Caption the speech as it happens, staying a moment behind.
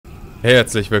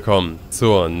Herzlich willkommen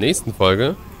zur nächsten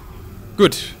Folge.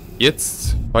 Gut,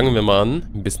 jetzt fangen wir mal an,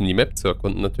 ein bisschen die Map zu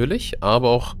erkunden natürlich, aber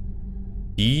auch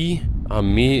die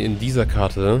Armee in dieser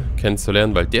Karte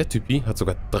kennenzulernen, weil der Typi hat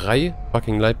sogar 3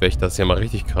 fucking Leibwächter, das ist ja mal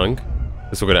richtig krank.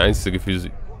 Das ist sogar der einzige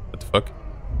Gefühl, what the fuck?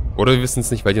 Oder wir wissen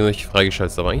es nicht, weil die noch nicht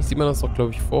freigeschaltet ist, aber eigentlich sieht man das doch,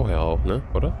 glaube ich, vorher auch, ne?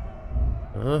 Oder?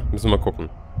 Ah, müssen wir mal gucken.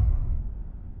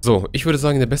 So, ich würde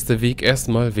sagen, der beste Weg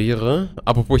erstmal wäre,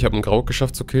 apropos, ich habe einen Grau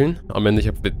geschafft zu killen. Am Ende, ich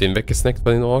habe den weggesnackt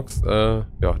bei den Orks. Ja,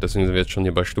 deswegen sind wir jetzt schon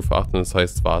hier bei Stufe 8 und das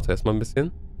heißt, warte erstmal ein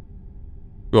bisschen.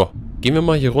 Ja, gehen wir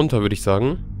mal hier runter, würde ich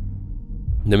sagen.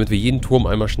 Damit wir jeden Turm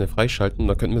einmal schnell freischalten.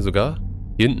 Da könnten wir sogar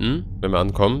hier hinten, wenn wir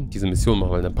ankommen, diese Mission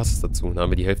machen, weil dann passt es dazu. Dann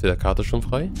haben wir die Hälfte der Karte schon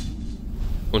frei.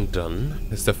 Und dann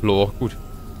ist der Flow auch gut.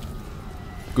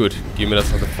 Gut, gehen wir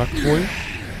das Artefakt holen.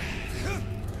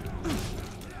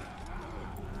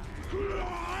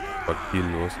 Was ist hier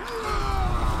los?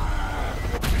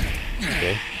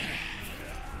 Okay.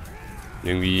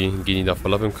 Irgendwie gehen die da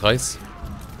voll ab im Kreis.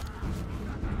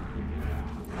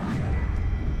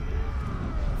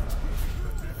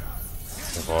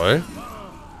 Jawohl.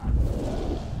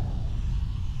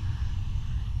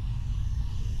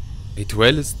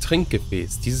 Rituelles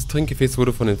Trinkgefäß. Dieses Trinkgefäß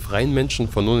wurde von den freien Menschen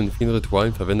von nun in vielen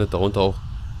Ritualen verwendet, darunter auch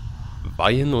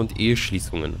Weihen und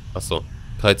Eheschließungen. Achso.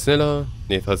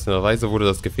 Traditionellerweise wurde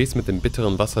das Gefäß mit dem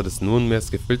bitteren Wasser des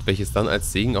Nunmeers gefüllt, welches dann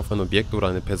als Segen auf ein Objekt oder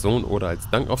eine Person oder als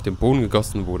Dank auf den Boden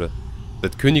gegossen wurde.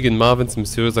 Seit Königin Marvins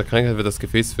mysteriöser Krankheit wird das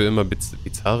Gefäß für immer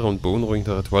bizarre und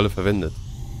beunruhigende Rituale verwendet.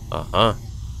 Aha.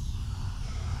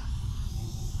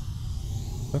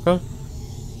 Okay.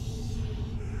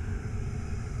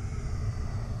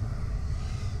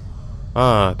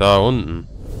 Ah, da unten.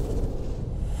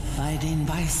 Bei den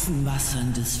weißen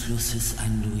Wassern des Flusses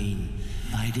Anduin,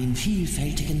 bei den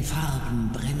vielfältigen Farben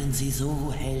brennen sie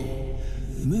so hell.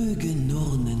 Möge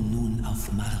Nurnen nun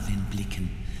auf Marvin blicken,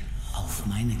 auf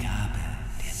meine Gabe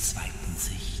der zweiten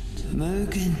Sicht.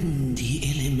 Mögen die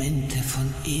Elemente von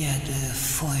Erde,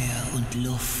 Feuer und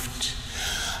Luft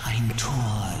ein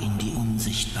Tor in die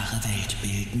unsichtbare Welt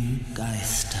bilden.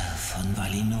 Geister von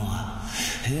Valinor,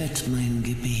 hört mein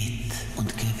Gebet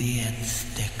und gewährt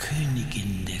der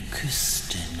Königin der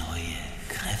Küste neue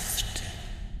Kräfte.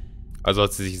 Also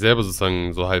hat sie sich selber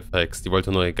sozusagen so halb verhext. Die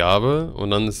wollte eine neue Gabe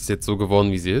und dann ist es jetzt so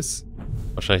geworden, wie sie ist.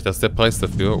 Wahrscheinlich das ist der Preis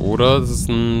dafür. Oder das ist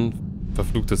ein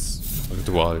verfluchtes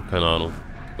Ritual, keine Ahnung.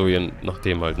 So je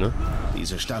nachdem halt, ne?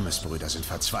 Diese Stammesbrüder sind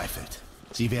verzweifelt.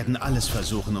 Sie werden alles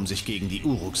versuchen, um sich gegen die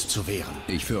Uruks zu wehren.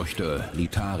 Ich fürchte,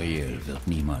 Litariel wird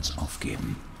niemals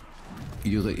aufgeben.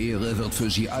 Ihre Ehre wird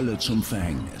für sie alle zum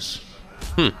Verhängnis.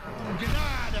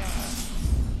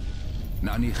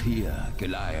 Nanichir,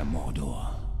 Gelaya Mordor.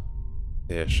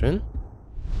 Sehr schön.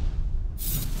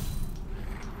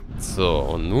 So,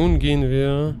 und nun gehen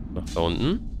wir nach da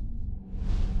unten.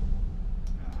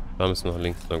 Da müssen wir nach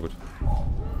links, na gut.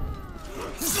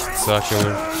 Zack,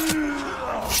 Junge.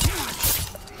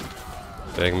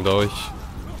 Weg mit euch.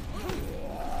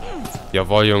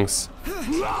 Jawohl, Jungs.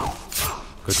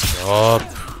 Gut Job.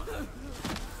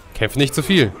 Kämpft nicht zu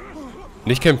viel.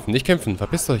 Nicht kämpfen, nicht kämpfen.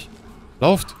 Verpisst euch.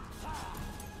 Lauft.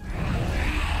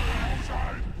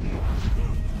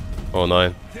 Oh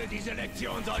nein.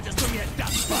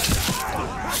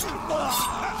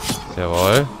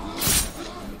 Jawohl.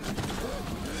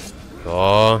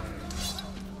 So.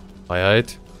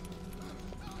 Freiheit.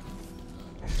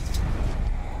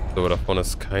 So, da vorne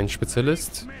ist kein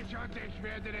Spezialist.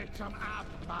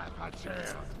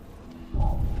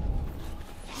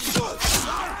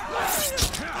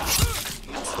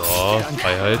 So,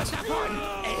 Freiheit.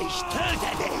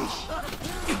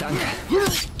 Danke.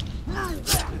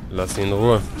 Lass ihn in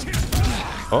Ruhe.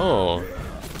 Oh.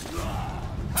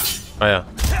 Ah ja.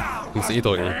 Ich muss E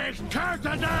drücken.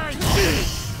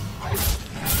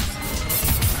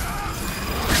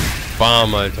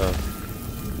 Bam, Alter.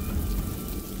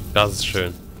 Das ist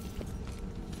schön.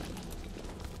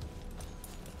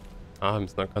 Ah, ein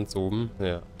bisschen ganz oben.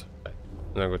 Ja.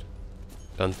 Na gut.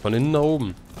 Dann von innen nach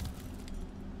oben.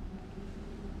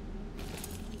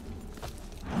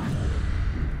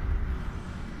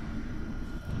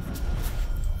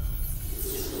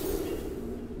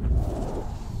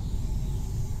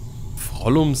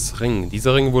 Frollums Ring.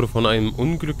 Dieser Ring wurde von einem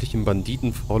unglücklichen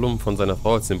Banditen Frollum von seiner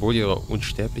Frau als Symbol ihrer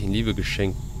unsterblichen Liebe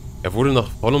geschenkt. Er wurde nach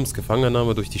Frollums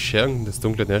Gefangennahme durch die Schergen des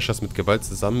dunklen Herrschers mit Gewalt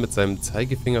zusammen mit seinem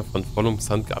Zeigefinger von Frollums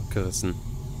Hand abgerissen.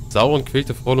 Sauron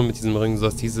quälte Frollum mit diesem Ring,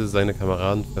 sodass diese seine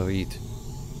Kameraden verriet.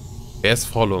 Wer ist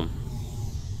Frollum?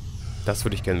 Das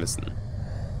würde ich gern wissen.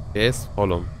 Wer ist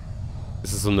Frollum?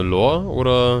 Ist es so eine Lore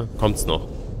oder kommt's noch?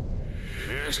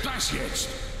 Wer ist das jetzt?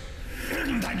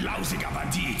 Irgendein lausiger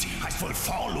Bandit, heißt wohl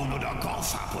Forlun oder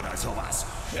Gorfab oder sowas.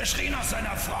 Er schrie nach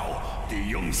seiner Frau. Die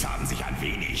Jungs haben sich ein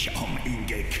wenig um ihn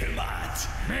gekümmert.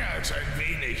 Mehr als ein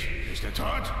wenig. Ist er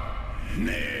tot?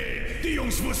 Nee, die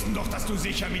Jungs wussten doch, dass du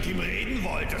sicher mit ihm reden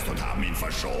wolltest und haben ihn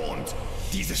verschont.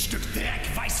 Dieses Stück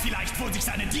Dreck weiß vielleicht, wo sich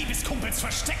seine Diebeskumpels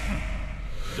verstecken.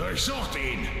 Durchsucht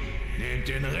ihn. Nehmt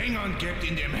den Ring und gebt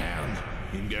ihn dem Herrn.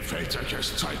 Ihm gefällt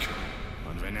solches Zeug.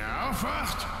 Und wenn er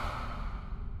aufwacht...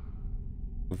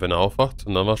 Und wenn er aufwacht,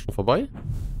 und dann war es schon vorbei?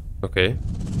 Okay.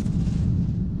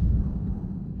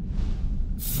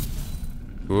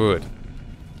 Gut.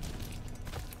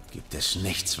 Gibt es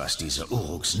nichts, was diese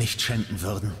Uruks nicht schänden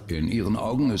würden? In ihren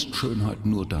Augen ist Schönheit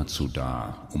nur dazu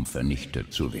da, um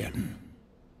vernichtet zu werden.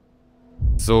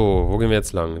 So, wo gehen wir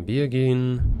jetzt lang? Wir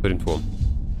gehen für den Turm.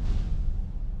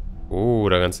 Oh,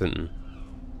 da ganz hinten.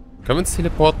 Können wir uns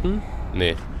teleporten?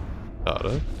 Nee.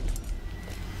 Schade.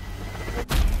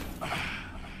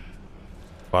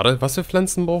 Warte, was für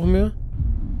Pflanzen brauchen wir?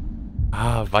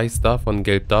 Ah, weiß davon,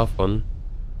 gelb davon.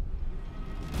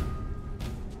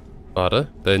 Warte,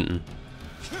 da hinten.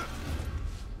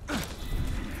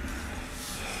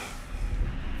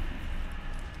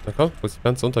 Na komm, wo ist die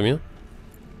Pflanze unter mir?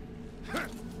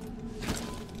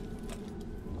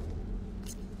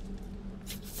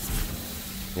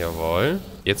 Jawohl.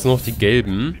 Jetzt nur noch die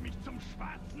gelben.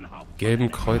 Gelben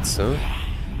Kreuze.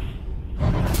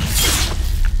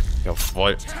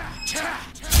 Jawohl.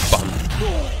 Bam.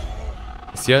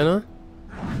 Ist hier einer?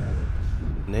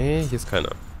 Nee, hier ist keiner.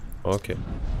 Okay.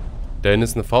 Da hinten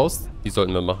ist eine Faust. Die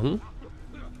sollten wir machen.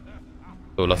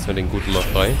 So, lassen wir den Guten mal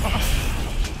frei.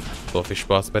 So, viel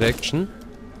Spaß bei der Action.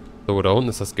 So, da unten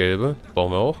ist das Gelbe.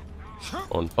 Brauchen wir auch.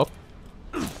 Und hopp.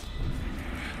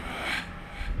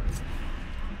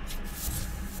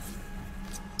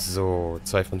 So,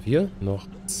 2 von 4. Noch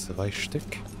 2 Stück.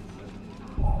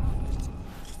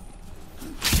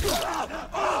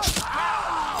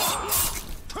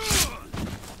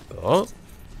 So.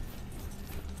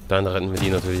 Dann retten wir die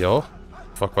natürlich auch.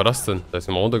 Fuck, war das denn? Da ist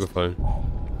jemand runtergefallen.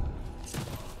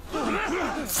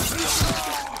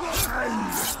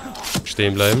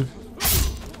 Stehen bleiben.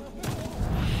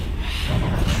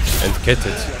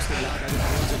 Entkettet.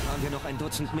 Haben wir noch ein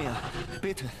Dutzend mehr.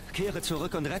 Bitte, kehre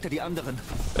zurück und rette die anderen.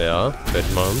 Ja, werd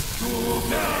ich machen.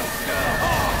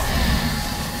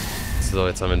 So,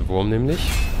 jetzt haben wir einen Wurm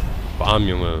nämlich. Bam,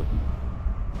 Junge.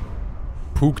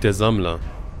 Pug der Sammler.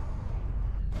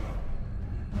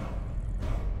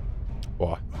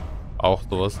 Boah. Auch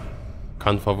sowas.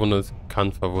 Kann verwundet,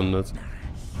 kann verwundet.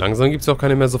 Langsam gibt es auch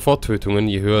keine mehr Soforttötungen,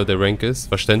 je höher der Rank ist.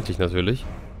 Verständlich natürlich.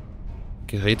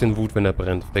 Gerät in Wut, wenn er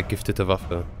brennt. Vergiftete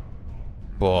Waffe.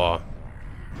 Boah.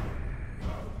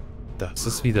 Das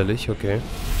ist widerlich, okay.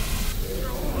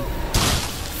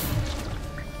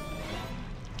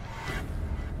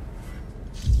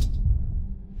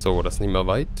 So, das ist nicht mehr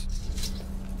weit.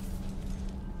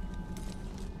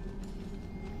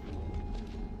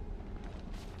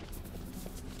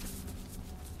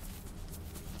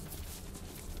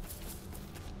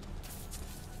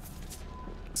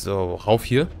 So, rauf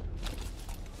hier.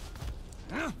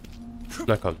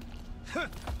 Na komm.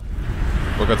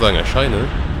 Ich wollte gerade sagen, erscheine.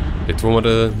 Der Turm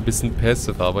hatte ein bisschen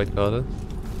passive Arbeit gerade.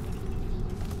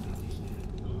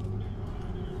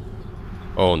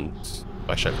 Und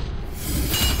freischalten.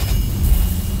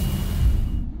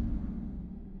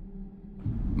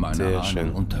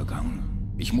 Mein Untergang.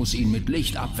 Ich muss ihn mit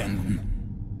Licht abwenden.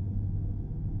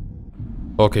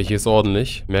 Okay, hier ist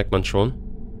ordentlich. Merkt man schon.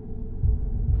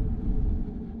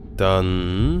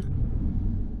 Dann...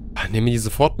 Nehmen wir die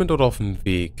sofort mit oder auf dem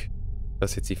Weg?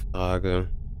 Das ist jetzt die Frage.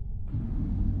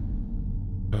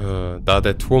 Da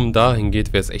der Turm dahin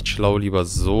geht, wäre es echt schlau, lieber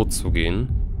so zu gehen.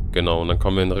 Genau, und dann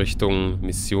kommen wir in Richtung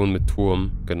Mission mit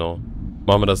Turm. Genau.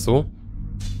 Machen wir das so?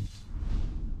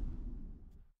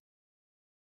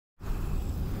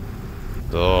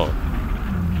 So.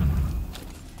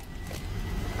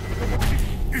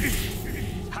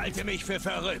 Halte mich für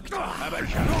verrückt, aber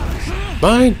ich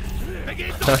Nein!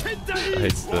 Scheiße.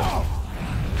 Scheiße.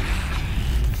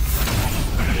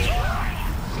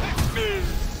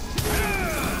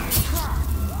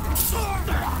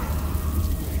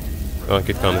 Ah,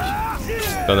 geht gar nicht.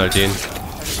 Dann halt den.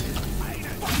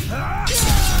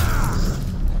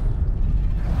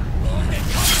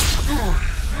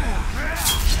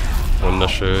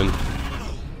 Wunderschön.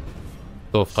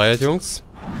 So, Freiheit, Jungs.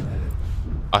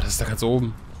 Ah, das ist da ganz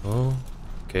oben. Oh,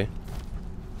 okay.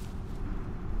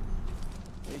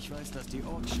 Ich weiß, dass die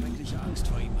Orks schreckliche Angst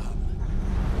vor ihm haben.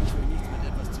 Ich will nichts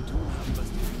mit etwas zu tun haben, was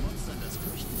diesen Monstern das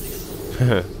Fürchten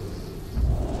lehrt.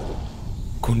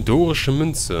 Kondorische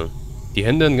Münze. Die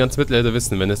Hände in ganz Mittelerde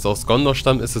wissen, wenn es aus Gondor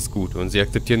stammt, ist es gut. Und sie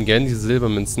akzeptieren gern diese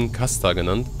Silbermünzen, Kasta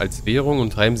genannt, als Währung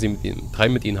und treiben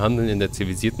mit ihnen Handeln in der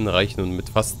zivilisierten, reichen und mit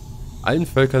fast allen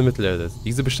Völkern Mittelerdes.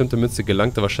 Diese bestimmte Münze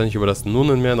gelangte wahrscheinlich über das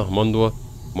Nonnenmeer nach Mordor,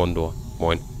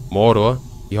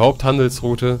 die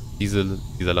Haupthandelsroute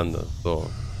dieser Lande. So,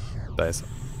 da ist er.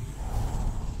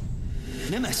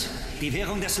 Nimm es, die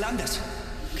Währung des Landes.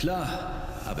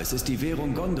 Klar, aber es ist die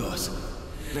Währung Gondors.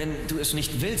 Wenn du es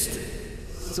nicht willst.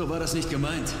 So war das nicht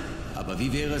gemeint. Aber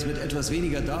wie wäre es mit etwas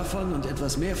weniger davon und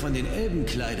etwas mehr von den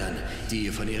Elbenkleidern, die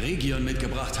ihr von Eregion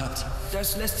mitgebracht habt?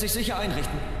 Das lässt sich sicher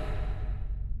einrichten.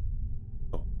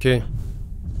 Okay.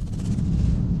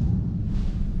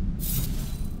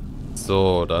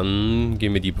 So, dann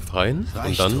gehen wir die befreien.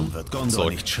 Reichtum und dann wird Gondor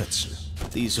zurück. nicht schützen.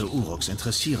 Diese Uruks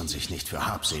interessieren sich nicht für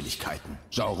Habseligkeiten.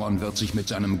 Sauron wird sich mit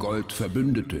seinem Gold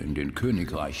Verbündete in den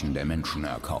Königreichen der Menschen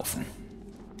erkaufen.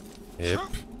 Yep.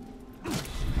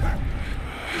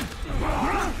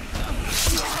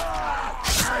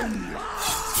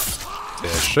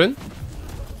 Sehr schön.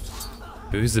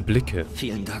 Böse Blicke.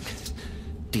 Vielen Dank.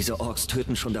 Diese Orks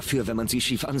töten schon dafür, wenn man sie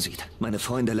schief ansieht. Meine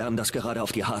Freunde lernen das gerade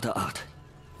auf die harte Art.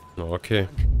 Okay.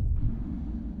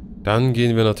 Dann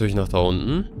gehen wir natürlich nach da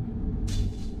unten.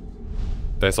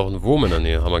 Da ist auch ein Wurm in der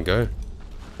Nähe. Hammer geil.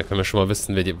 Da können wir schon mal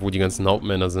wissen, wo die ganzen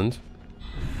Hauptmänner sind.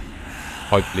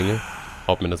 Häuptlinge.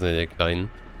 Hauptmänner sind ja die kleinen.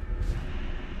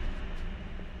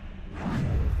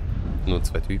 Nur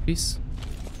 2 Typis.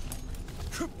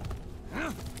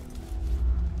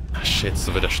 Ach shit,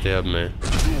 so wird er sterben, ey.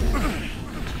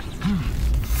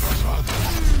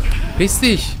 Piss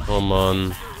dich! Oh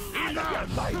Mann.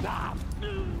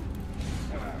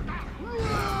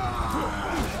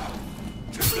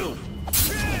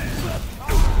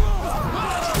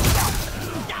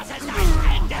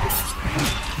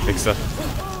 Wichser.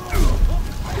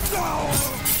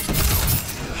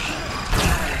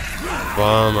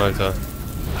 Warm, Alter.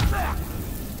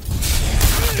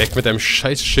 Weg mit deinem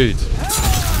scheiß Schild.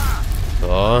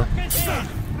 So.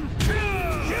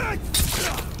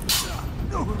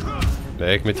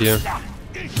 Weg mit dir.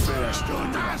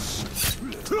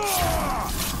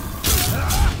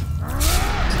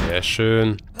 Sehr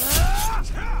schön.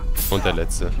 Und der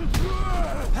letzte.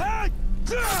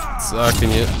 Zack, den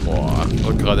hier. Boah,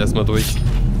 und gerade erstmal durch.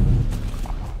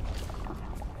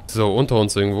 So, unter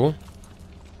uns irgendwo.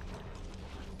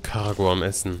 Cargo am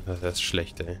Essen. Das ist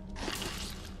schlecht, ey.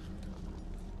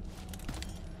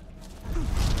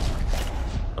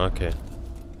 Okay.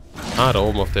 Ah, da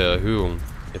oben auf der Erhöhung.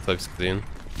 Jetzt habe ich es gesehen.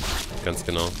 Ganz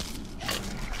genau.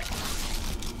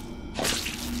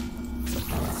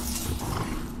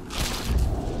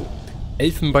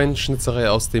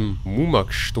 Elfenbeinschnitzerei aus dem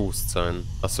Mumak-Stoßzahn.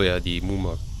 Achso, ja, die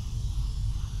Mumak.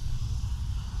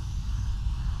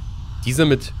 Dieser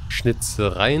mit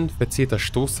Schnitzereien verzierter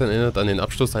Stoßzahn erinnert an den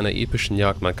Abschluss einer epischen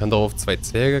Jagd. Man kann darauf 2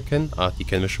 Zwerge erkennen. Ah, die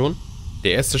kennen wir schon.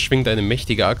 Der erste schwingt eine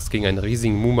mächtige Axt gegen einen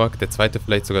riesigen Mumak, der zweite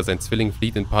vielleicht sogar sein Zwilling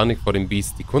flieht in Panik vor dem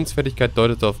Biest. Die Kunstfertigkeit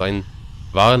deutet auf einen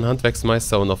wahren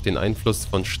Handwerksmeister und auf den Einfluss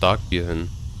von Starkbier hin.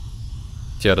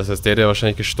 Tja, das heißt, der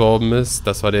wahrscheinlich gestorben ist,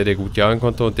 das war der gut jagen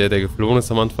konnte, und der geflohen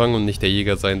ist am Anfang und nicht der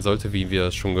Jäger sein sollte, wie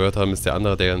wir schon gehört haben, ist der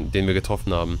andere, den wir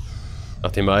getroffen haben. Nach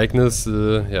dem Ereignis,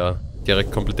 ja,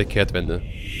 direkt komplette Kehrtwende.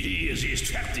 Hier, sie ist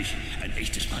fertig. Ein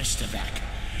echtes Meisterwerk.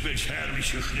 Welch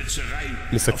herrliche Schnitzerei.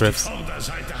 Mr. Krabs. Auf die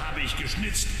Vorderseite habe ich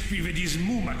geschnitzt, wie wir diesen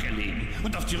Mumak erlegen.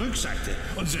 Und auf die Rückseite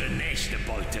unsere nächste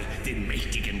Beute, den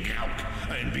mächtigen Grauk.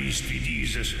 Ein Biest wie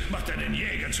dieses macht einen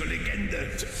Jäger zur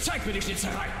Legende. Zeig mir die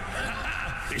Schnitzerei.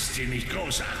 Ist sie nicht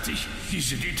großartig?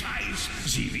 Diese Details.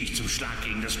 Sieh, wie ich zum Schlag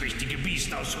gegen das mächtige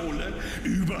Biest aushole.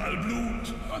 Überall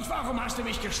Blut. Und warum hast du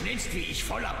mich geschnitzt, wie ich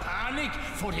voller Panik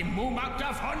vor dem Mumak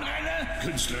davonrenne?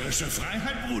 Künstlerische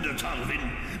Freiheit, Bruder Torwin.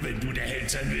 Wenn du der Held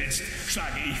sein willst,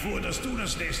 schlage ich vor, dass du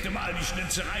das nächste Mal die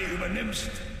Schnitzerei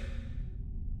übernimmst.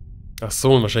 Ach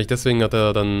so, und wahrscheinlich deswegen hat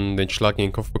er dann den Schlag in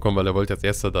den Kopf bekommen, weil er wollte als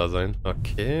erster da sein.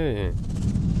 Okay.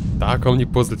 Da kommen die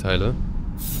Puzzleteile.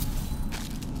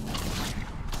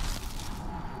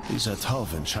 Dieser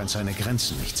Torwin scheint seine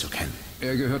Grenzen nicht zu kennen.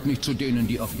 Er gehört nicht zu denen,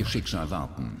 die auf ihr Schicksal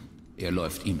warten. Er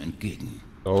läuft ihm entgegen.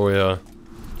 Oh ja.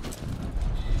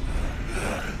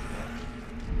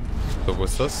 So, wo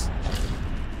ist das?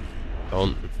 Da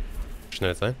unten.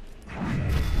 Schnell sein.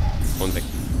 Und weg.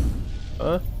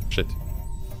 Ah, shit.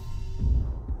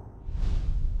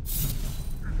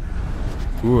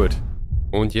 Gut.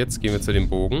 Und jetzt gehen wir zu dem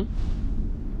Bogen.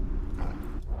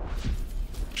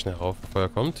 Schnell rauf, bevor er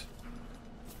kommt.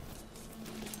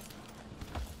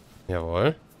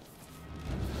 Jawohl.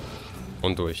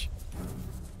 Und durch.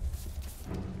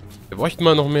 Wir bräuchten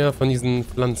mal noch mehr von diesen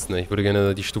Pflanzen. Ich würde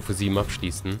gerne die Stufe 7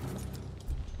 abschließen.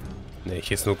 Ne,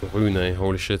 hier ist nur grün, ey.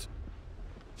 Holy shit.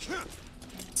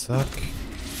 Zack.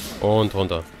 Und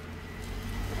runter.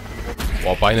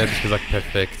 Boah, Beine hätte ich gesagt,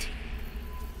 perfekt.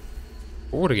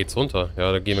 Oh, da geht's runter.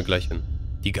 Ja, da gehen wir gleich hin.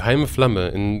 Die geheime Flamme.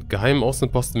 In geheimen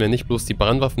Außenposten werden nicht bloß die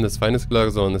Brandwaffen des Feindes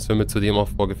gelagert, sondern es wimmelt zudem auch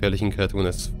vor gefährlichen Kreaturen.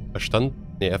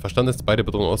 Er verstand es, beide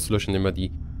Bedrohungen auszulöschen, indem er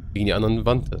die gegen die anderen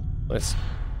wandte. Nice.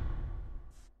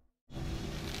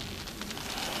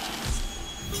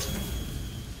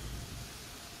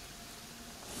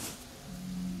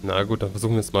 Na gut, dann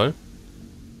versuchen wir es mal.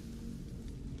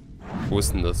 Wo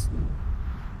ist denn das?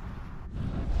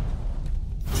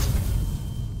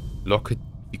 Locke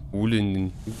die Gule in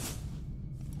den...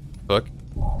 Fuck.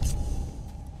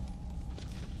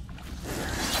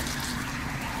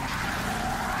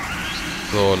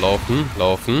 So, laufen,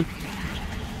 laufen.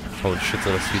 Oh shit,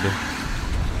 sind das viele.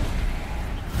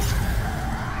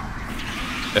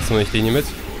 Erstmal nicht den hier mit.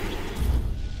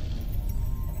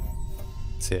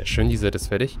 Sehr schön, die Seite ist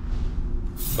fertig.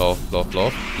 Lauf, lauf,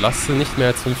 lauf. Lass sie nicht mehr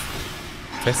als 5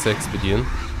 Feste explodieren.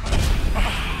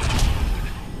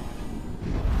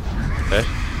 Hä?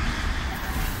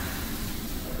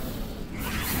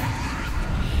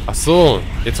 Ach so,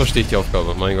 jetzt verstehe ich die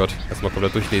Aufgabe. Mein Gott, erstmal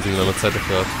komplett durchlesen, wenn man Zeit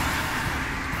dafür hat.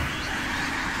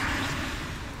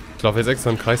 Ich laufe jetzt extra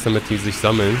im Kreis, damit die sich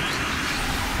sammeln.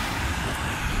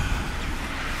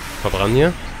 Verbrannt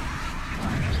hier.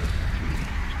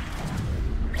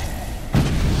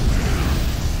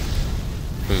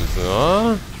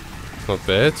 Ja, not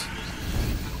bad.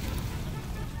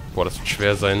 Boah, das wird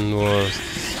schwer sein, nur...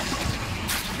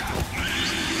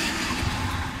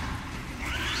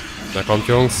 Na kommt,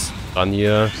 Jungs. Ran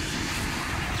hier.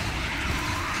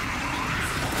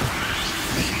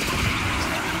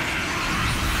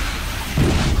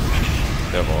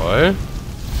 Jawohl.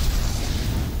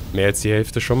 Mehr als die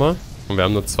Hälfte schon mal. Und wir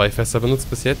haben nur 2 Fässer benutzt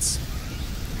bis jetzt.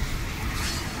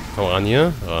 Komm ran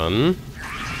hier. Ran.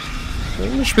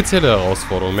 Eine spezielle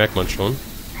Herausforderung, merkt man schon.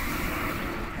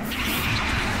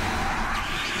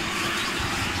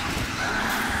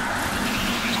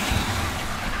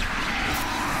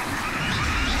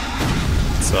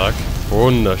 Zack.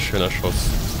 Wunderschöner Schuss.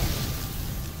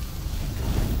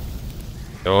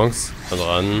 Jungs, dann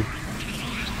ran.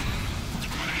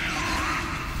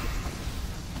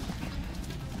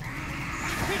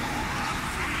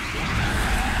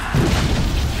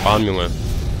 Bam, Junge.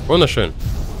 Wunderschön.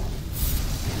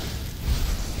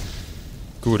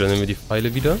 Gut, dann nehmen wir die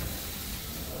Pfeile wieder.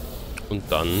 Und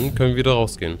dann können wir wieder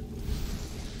rausgehen.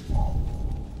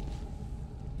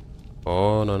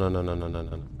 Oh, nein, nein, nein, nein, nein, nein,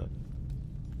 nein.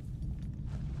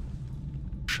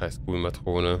 Scheiß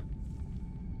Matrone.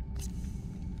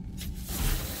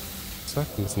 Zack,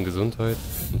 ein bisschen Gesundheit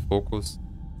und Fokus.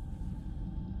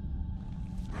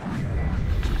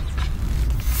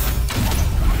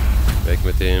 Weg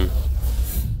mit dem.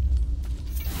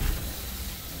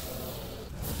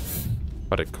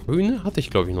 Warte, grüne hatte ich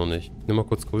glaube ich noch nicht. Nimm mal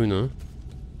kurz grüne.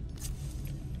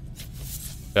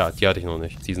 Ja, die hatte ich noch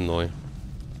nicht. Die sind neu.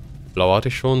 Blau hatte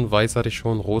ich schon, weiß hatte ich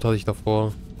schon, rot hatte ich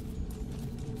davor.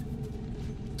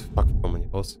 Fuck, komm mal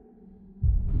nicht raus.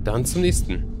 Dann zum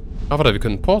nächsten. Ah, warte, wir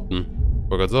können porten.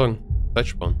 Wollte gerade sagen. Zeit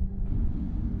sparen.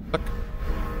 Zack.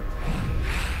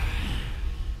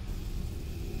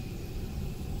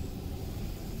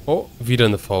 Oh, wieder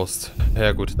eine Faust.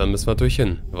 Ja gut, dann müssen wir natürlich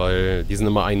hin. Weil die sind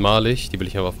immer einmalig. Die will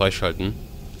ich aber freischalten.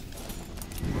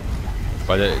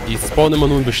 Weil die spawnen immer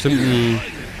nur in bestimmten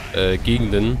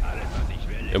Gegenden.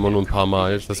 Immer nur ein paar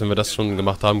Mal. Das heißt, wenn wir das schon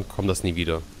gemacht haben, kommt das nie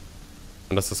wieder.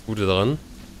 Und das ist das Gute daran.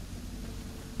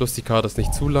 Plus die Karte ist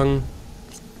nicht zu lang.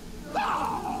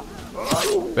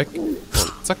 Weg. Und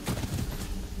zack.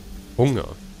 Hunger.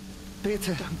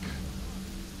 Bitte.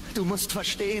 Du musst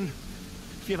verstehen.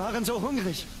 Wir waren so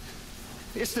hungrig.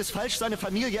 Ist es falsch, seine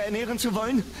Familie ernähren zu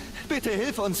wollen? Bitte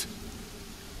hilf uns.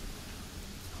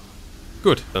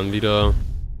 Gut, dann wieder...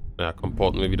 Ja, komm,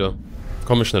 porten wir wieder.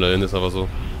 Komme schneller hin, ist aber so.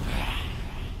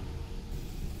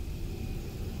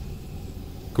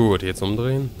 Gut, jetzt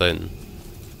umdrehen. Da hinten.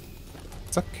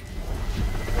 Zack.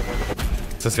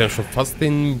 Das heißt, wir haben schon fast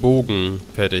den Bogen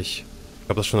fertig. Ich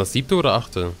glaube, das ist schon das 7. oder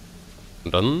 8. Und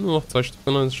dann nur noch 2 Stück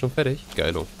und dann ist es schon fertig.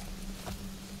 Geilo.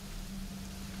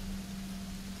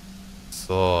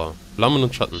 So, Flammen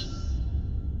und Schatten.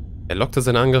 Er lockte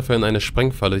seine Angriffe in eine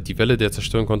Sprengfalle. Die Welle, die er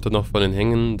zerstören konnte, noch von den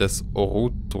Hängen des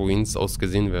Arozzi aus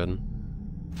gesehen werden.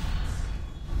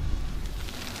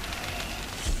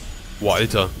 Boah,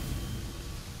 Alter.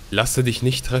 Lasse dich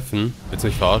nicht treffen. Willst du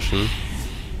mich verarschen?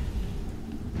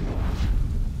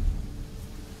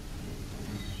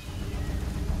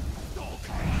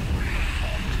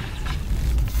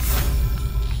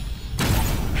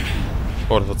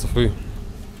 Oh, das war zu früh.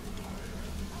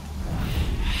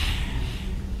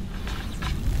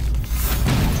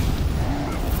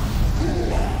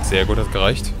 Sehr gut, hat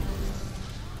gereicht.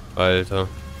 Alter.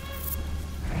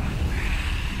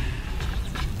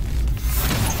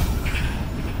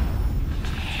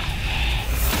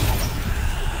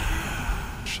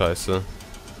 Scheiße.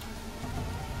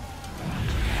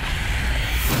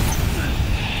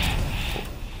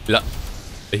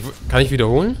 Kann ich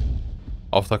wiederholen?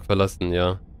 Auftrag verlassen,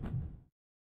 ja.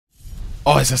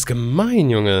 Oh, ist das gemein,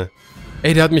 Junge.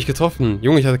 Ey, der hat mich getroffen.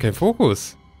 Junge, ich hatte keinen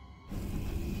Fokus.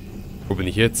 Wo bin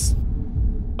ich jetzt?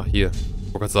 Ach, hier.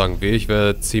 Ich wollte gerade sagen, ich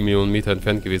wäre 10 Millionen Meter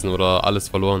entfernt gewesen oder alles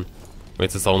verloren. Und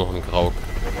jetzt ist auch noch ein Grauk.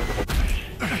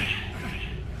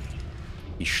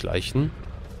 Die schleichen.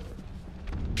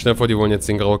 Schnell vor, die wollen jetzt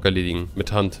den Grauk erledigen.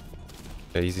 Mit Hand.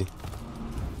 Ja, easy.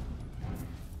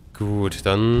 Gut,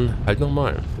 dann halt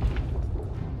nochmal.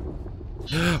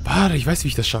 Warte, ich weiß, wie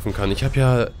ich das schaffen kann. Ich habe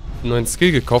ja einen neuen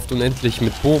Skill gekauft und endlich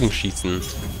mit Bogen schießen.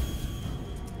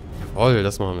 Jawohl,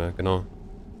 das machen wir, genau.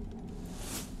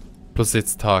 Plus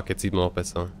jetzt Tag, jetzt sieht man auch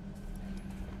besser.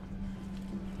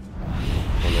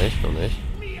 Noch nicht, noch nicht.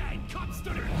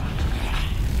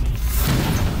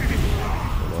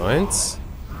 Nummer 1.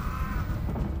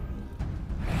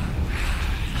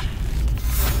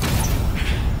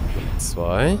 Nummer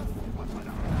 2.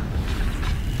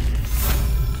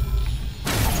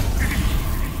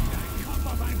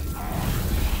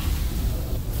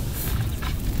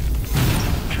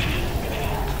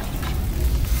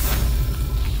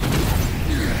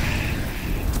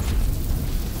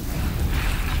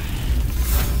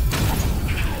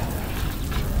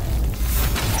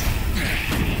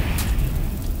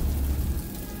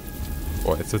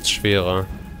 Boah, jetzt wird's schwerer.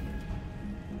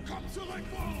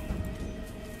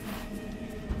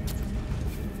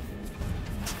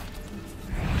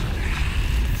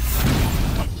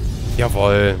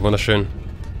 Jawohl, wunderschön.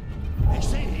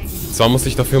 Zwar muss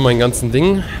ich dafür mein ganzen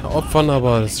Ding opfern,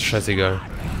 aber das ist scheißegal.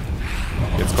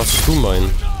 Jetzt kostest du meinen.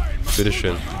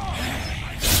 Bitteschön.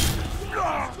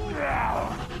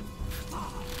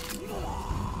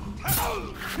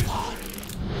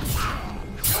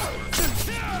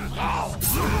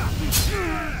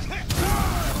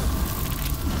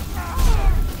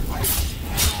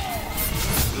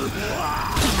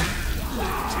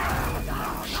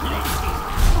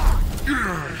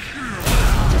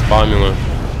 Bam, Junge.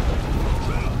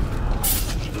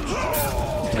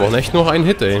 Wir brauchen echt nur einen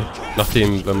Hit, ey.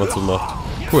 Nachdem, wenn man es so macht.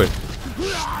 Cool.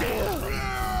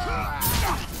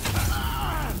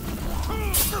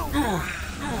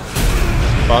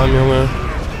 Bam, Junge.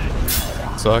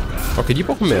 Zack. Okay, die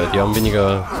brauchen mehr. Die haben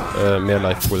weniger, mehr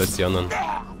Life Pool als die anderen.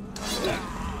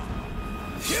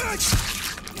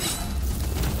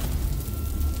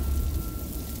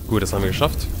 Gut, das haben wir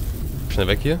geschafft. Schnell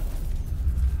weg hier.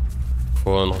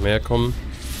 Bevor noch mehr kommen.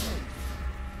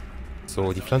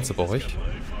 So, die Pflanze brauche ich.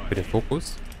 Für den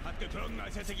Fokus.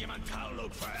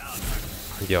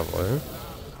 Jawohl.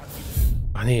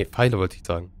 Ah ne, Pfeile wollte ich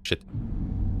sagen. Shit.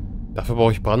 Dafür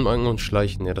brauche ich Brandmarken und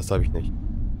Schleichen. Ja, das habe ich nicht.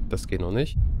 Das geht noch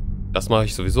nicht. Das mache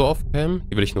ich sowieso auf Cam.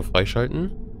 Die will ich nur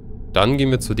freischalten. Dann gehen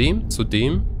wir zu dem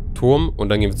Turm und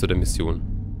dann gehen wir zu der Mission.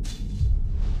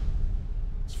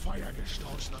 Das Feuer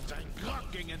gestoßen und sein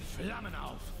Grog ging in Flammen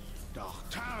auf. Doch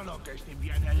Tarlok ist ihm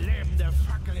wie eine lebende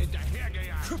Fackel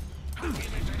hinterhergejagt.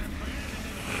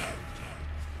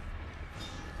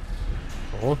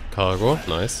 Oh, Cargo.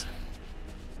 Nice.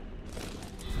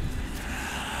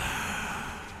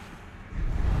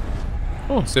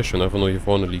 Oh, sehr schön. Einfach nur hier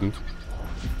vorne liegend.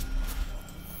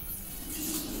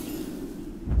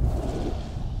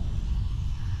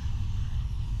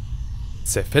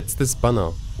 Zerfetztes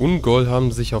Banner. Ungol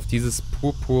haben sich auf dieses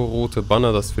purpurrote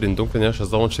Banner, das für den dunklen Herrscher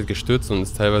Sauron steht, gestürzt und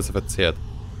ist teilweise verzerrt.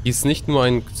 Dies ist nicht nur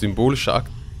ein symbolischer Akt.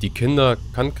 Die Kinder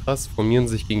Kankras formieren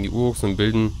sich gegen die Uruks und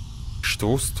bilden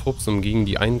Stoßtrupps, um gegen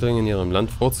die Eindringlinge in ihrem Land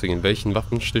vorzugehen. Welchen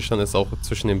Waffenstillstand es auch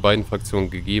zwischen den beiden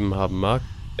Fraktionen gegeben haben mag,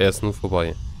 er ist nun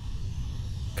vorbei.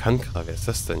 Kankra, wer ist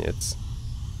das denn jetzt?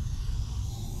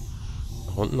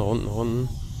 Nach unten, nach unten, nach unten.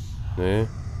 Nee.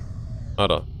 Ah,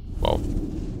 da. Wow.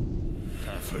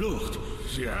 Verflucht!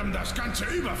 Sie haben das ganze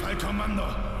Überfallkommando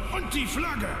und die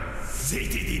Flagge!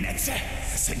 Seht ihr die Netze?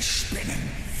 Es sind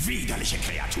Spinnen, widerliche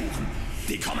Kreaturen.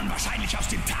 Die kommen wahrscheinlich aus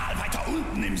dem Tal weiter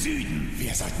unten im Süden.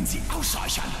 Wir sollten sie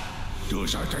ausscheuchern. Du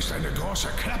solltest eine große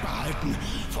Klappe halten.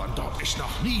 Von dort ist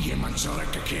noch nie jemand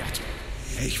zurückgekehrt.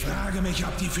 Ich frage mich,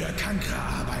 ob die für Kankra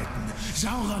arbeiten.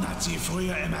 Sauron hat sie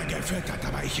früher immer gefüttert,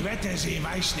 aber ich wette, sie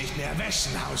weiß nicht mehr,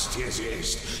 wessen Haustier sie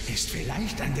ist. Ist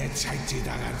vielleicht an der Zeit, sie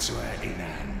daran zu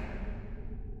erinnern.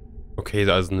 Okay,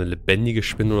 also eine lebendige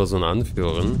Spinne oder so eine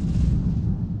Anführerin.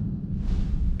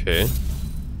 Okay.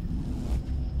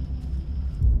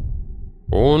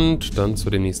 Und dann zu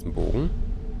dem nächsten Bogen.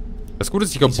 Das Gute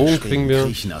ist, ich glaube, Bogen kriegen wir...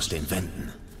 Kriechen aus den Wänden.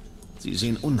 Sie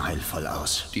sehen unheilvoll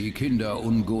aus. Die Kinder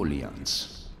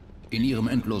Ungoliants. In ihrem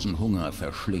endlosen Hunger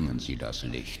verschlingen sie das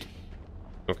Licht.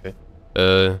 Okay.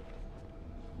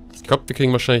 Ich glaube, wir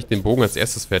kriegen wahrscheinlich den Bogen als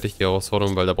erstes fertig, die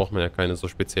Herausforderung, weil da braucht man ja keine so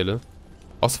spezielle.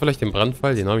 Außer vielleicht den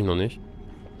Brandpfeil, den habe ich noch nicht.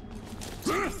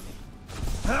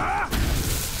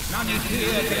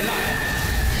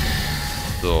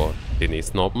 So, den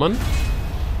nächsten Hauptmann.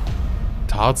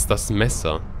 Tarz das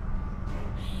Messer.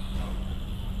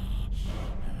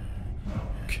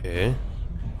 Okay.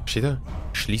 Steht da?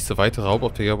 Schließe weitere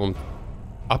Hauptaufträge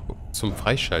ab zum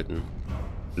Freischalten.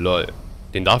 Lol.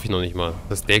 Den darf ich noch nicht mal.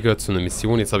 Der gehört zu einer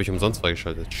Mission. Jetzt habe ich umsonst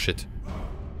freigeschaltet. Shit.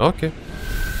 Okay.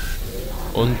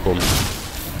 Und bumm.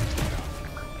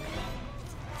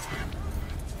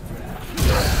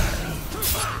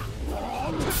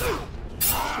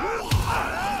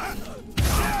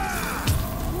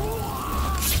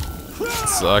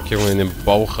 Zack, Junge, in den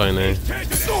Bauch rein, ey.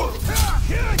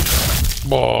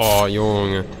 Boah,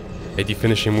 Junge. Ey, die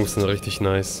Finishing Moves sind richtig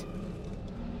nice.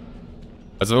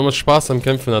 Also wenn man Spaß am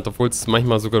Kämpfen hat, obwohl es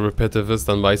manchmal sogar repetitive ist,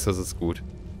 dann weiß das ist gut.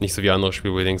 Nicht so wie andere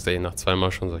Spiele, wo du denkst, ey, nach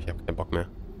zweimal schon so, ich habe keinen Bock mehr.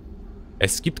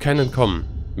 Es gibt kein Entkommen.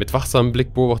 Mit wachsamem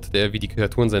Blick beobachtet er, wie die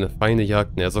Kreaturen seine Feinde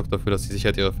jagten. Er sorgt dafür, dass die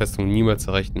Sicherheit ihrer Festung niemals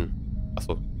erreichten.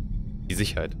 Achso, die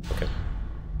Sicherheit, okay.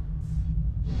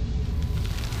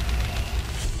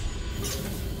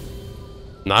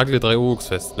 Nagle 3 Uruks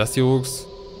fest. Lass die Uruks,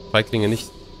 Feiglinge nicht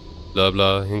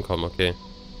blabla hinkommen, okay.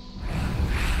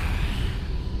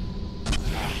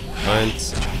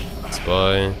 1,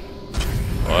 2,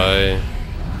 3,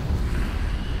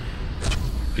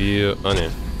 4, ah ne.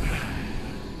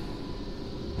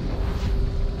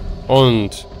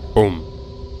 Und, bumm.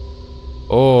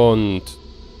 Und,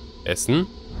 essen.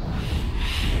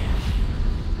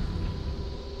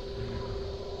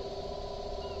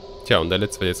 Tja, und der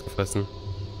letzte wird jetzt gefressen.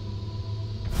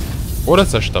 Oder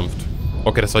zerstampft.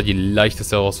 Okay, das war die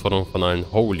leichteste Herausforderung von allen.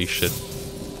 Holy shit.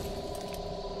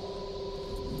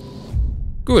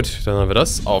 Gut, dann haben wir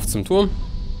das. Auf zum Turm.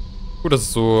 Gut, dass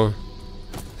es so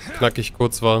knackig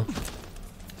kurz war.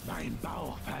 Mein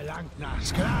Bauch verlangt nach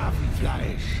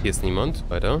Sklavenfleisch. Hier ist niemand.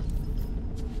 Weiter.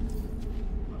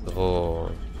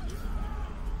 So.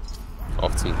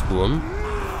 Auf zum Turm.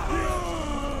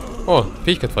 Oh,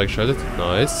 Fähigkeit freigeschaltet.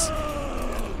 Nice.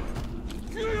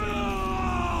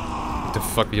 What the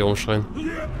fuck, wie hier rumschreien.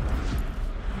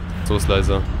 So ist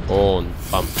leiser. Und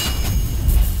bam.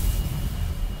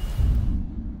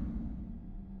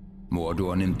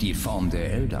 Mordor nimmt die Form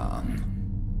der Elder an.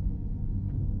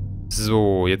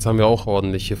 So, jetzt haben wir auch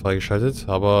ordentlich hier freigeschaltet,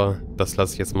 aber das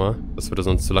lasse ich jetzt mal. Das würde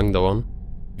sonst zu lang dauern.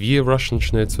 Wir rushen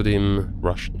schnell zu dem...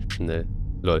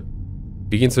 Lol.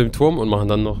 Wir gehen zu dem Turm und machen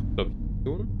dann noch, glaube ich,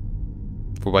 Mission.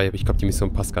 Wobei, ich glaube, die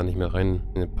Mission passt gar nicht mehr rein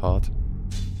in den Part.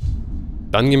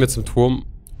 Dann gehen wir zum Turm,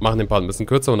 machen den Part ein bisschen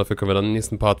kürzer und dafür können wir dann im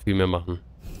nächsten Part viel mehr machen.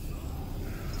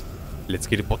 Let's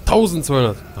geht. Boah,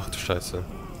 1200. Ach du Scheiße.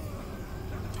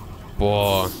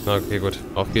 Boah, na okay, gut.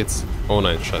 Auf geht's. Oh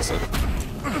nein, Scheiße.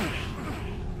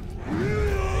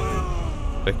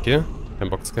 Weg hier. Kein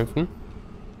Bock zu kämpfen.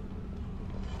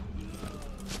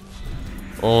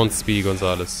 Und Speedy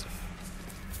Gonzales.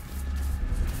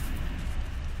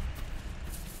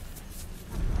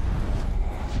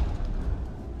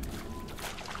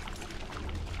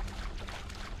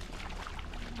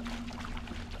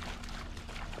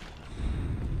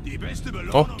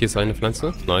 Oh, hier ist eine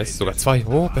Pflanze. Nice, sogar 2.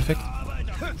 Oh, perfekt.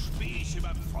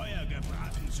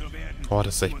 Oh,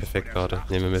 das ist echt perfekt gerade.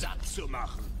 Nehmen wir mit.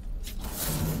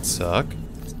 Zack.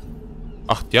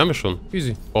 Ach, die haben wir schon.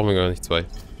 Easy. Brauchen wir gar nicht 2.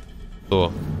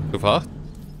 So, Stufe 8.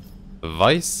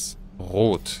 Weiß,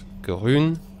 Rot,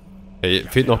 Grün. Hey,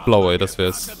 fehlt noch Blau, ey, das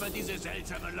wär's.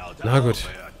 Na gut.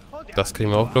 Das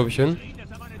kriegen wir auch, glaube ich, hin.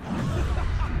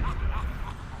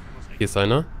 Hier ist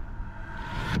einer.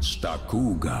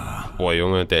 Stakuga. Boah,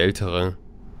 Junge, der Ältere.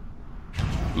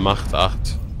 Macht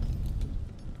 8.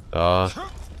 Da.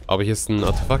 Aber hier ist ein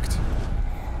Artefakt.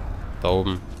 Da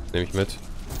oben. Nehme ich mit.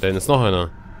 Da hinten ist noch einer.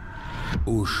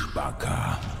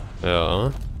 Ushbaka.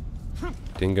 Ja.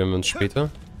 Den gönnen wir uns später.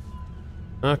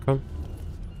 Ah, komm.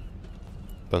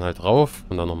 Dann halt rauf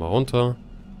und dann nochmal runter.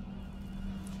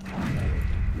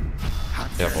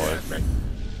 Jawohl.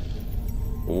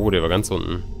 Oh, der war ganz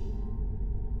unten.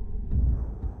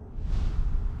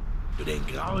 Den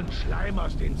grauen Schleim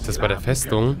aus den Ist das bei der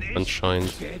Festung?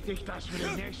 Anscheinend.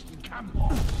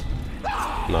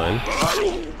 Nein.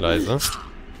 Leise.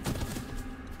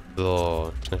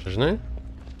 So, schnell, schnell, schnell.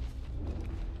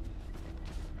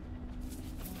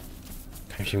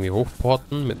 Kann ich irgendwie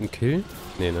hochporten mit einem Kill?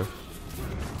 Nee, ne?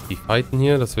 Die fighten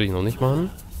hier, das will ich noch nicht machen.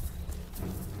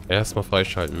 Erstmal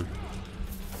freischalten.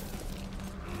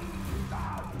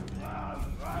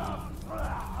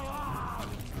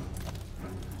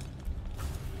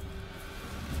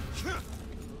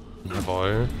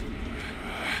 Jawohl.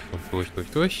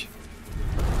 Und durch.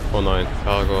 Oh nein,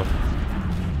 Cargo.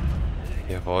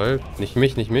 Jawohl. Nicht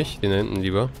mich, den hinten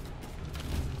lieber.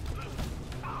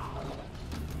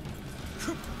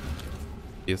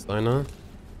 Hier ist einer.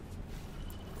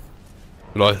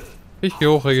 Lol. Ich gehe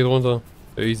hoch, er geht runter.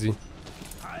 Easy.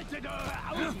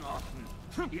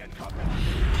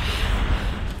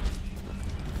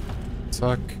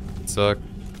 Zack, zack,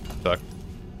 zack.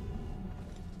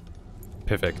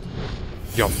 Perfekt.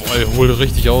 Jawohl, hol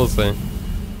richtig aus, ey.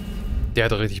 Der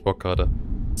hatte richtig Bock gerade.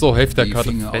 So, Hälfte der Karte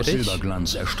Finger aus fertig.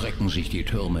 Silberglanz erstrecken sich die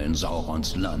Türme in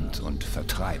Saurons Land und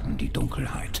vertreiben die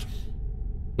Dunkelheit.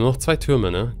 Nur noch 2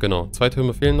 Türme, ne? Genau, 2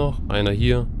 Türme fehlen noch. Einer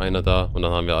hier, einer da. Und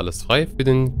dann haben wir alles frei für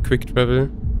den Quick Travel.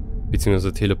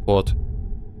 Beziehungsweise Teleport.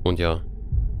 Und ja.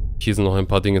 Hier sind noch ein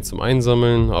paar Dinge zum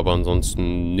Einsammeln. Aber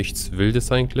ansonsten nichts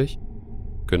Wildes eigentlich.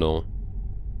 Genau.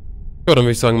 Ja, dann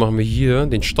würde ich sagen, machen wir hier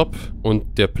den Stopp.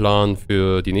 Und der Plan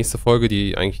für die nächste Folge,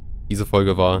 die eigentlich diese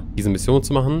Folge war, diese Mission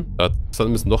zu machen. Das hat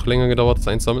ein bisschen noch länger gedauert, das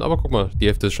einzusammeln. Aber guck mal, die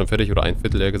Hälfte ist schon fertig. Oder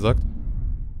 1/4 eher gesagt.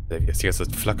 Wie das die ganze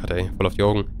Zeit flackert, ey. Voll auf die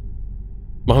Augen.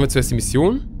 Machen wir zuerst die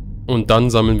Mission und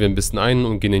dann sammeln wir ein bisschen ein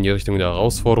und gehen in die Richtung der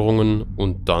Herausforderungen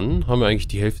und dann haben wir eigentlich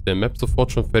die Hälfte der Map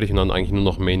sofort schon fertig und dann eigentlich nur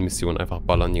noch Main-Mission, einfach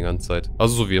ballern die ganze Zeit.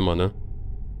 Also so wie immer, ne?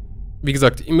 Wie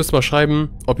gesagt, ihr müsst mal schreiben,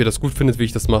 ob ihr das gut findet, wie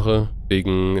ich das mache,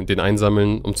 wegen den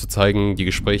Einsammeln, um zu zeigen, die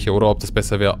Gespräche, oder ob das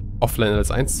besser wäre, offline als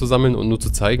 1 zu sammeln und nur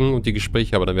zu zeigen und die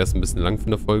Gespräche, aber dann wäre es ein bisschen lang für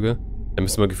eine Folge. Dann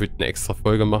müssen wir gefühlt eine extra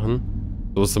Folge machen.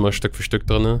 So ist es immer Stück für Stück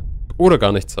drin. Oder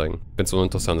gar nicht zeigen, wenn es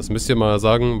uninteressant ist. Müsst ihr mal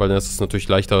sagen, weil dann ist es natürlich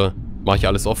leichter, mache ich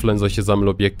alles offline, solche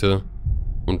Sammelobjekte.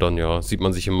 Und dann, ja, sieht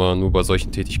man sich immer nur bei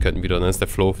solchen Tätigkeiten wieder. Dann ist der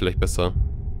Flow vielleicht besser.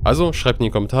 Also, schreibt in die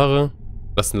Kommentare,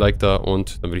 lasst ein Like da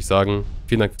und dann würde ich sagen,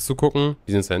 vielen Dank fürs Zugucken.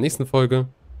 Wir sehen uns in der nächsten Folge.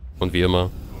 Und wie immer,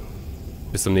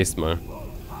 bis zum nächsten Mal.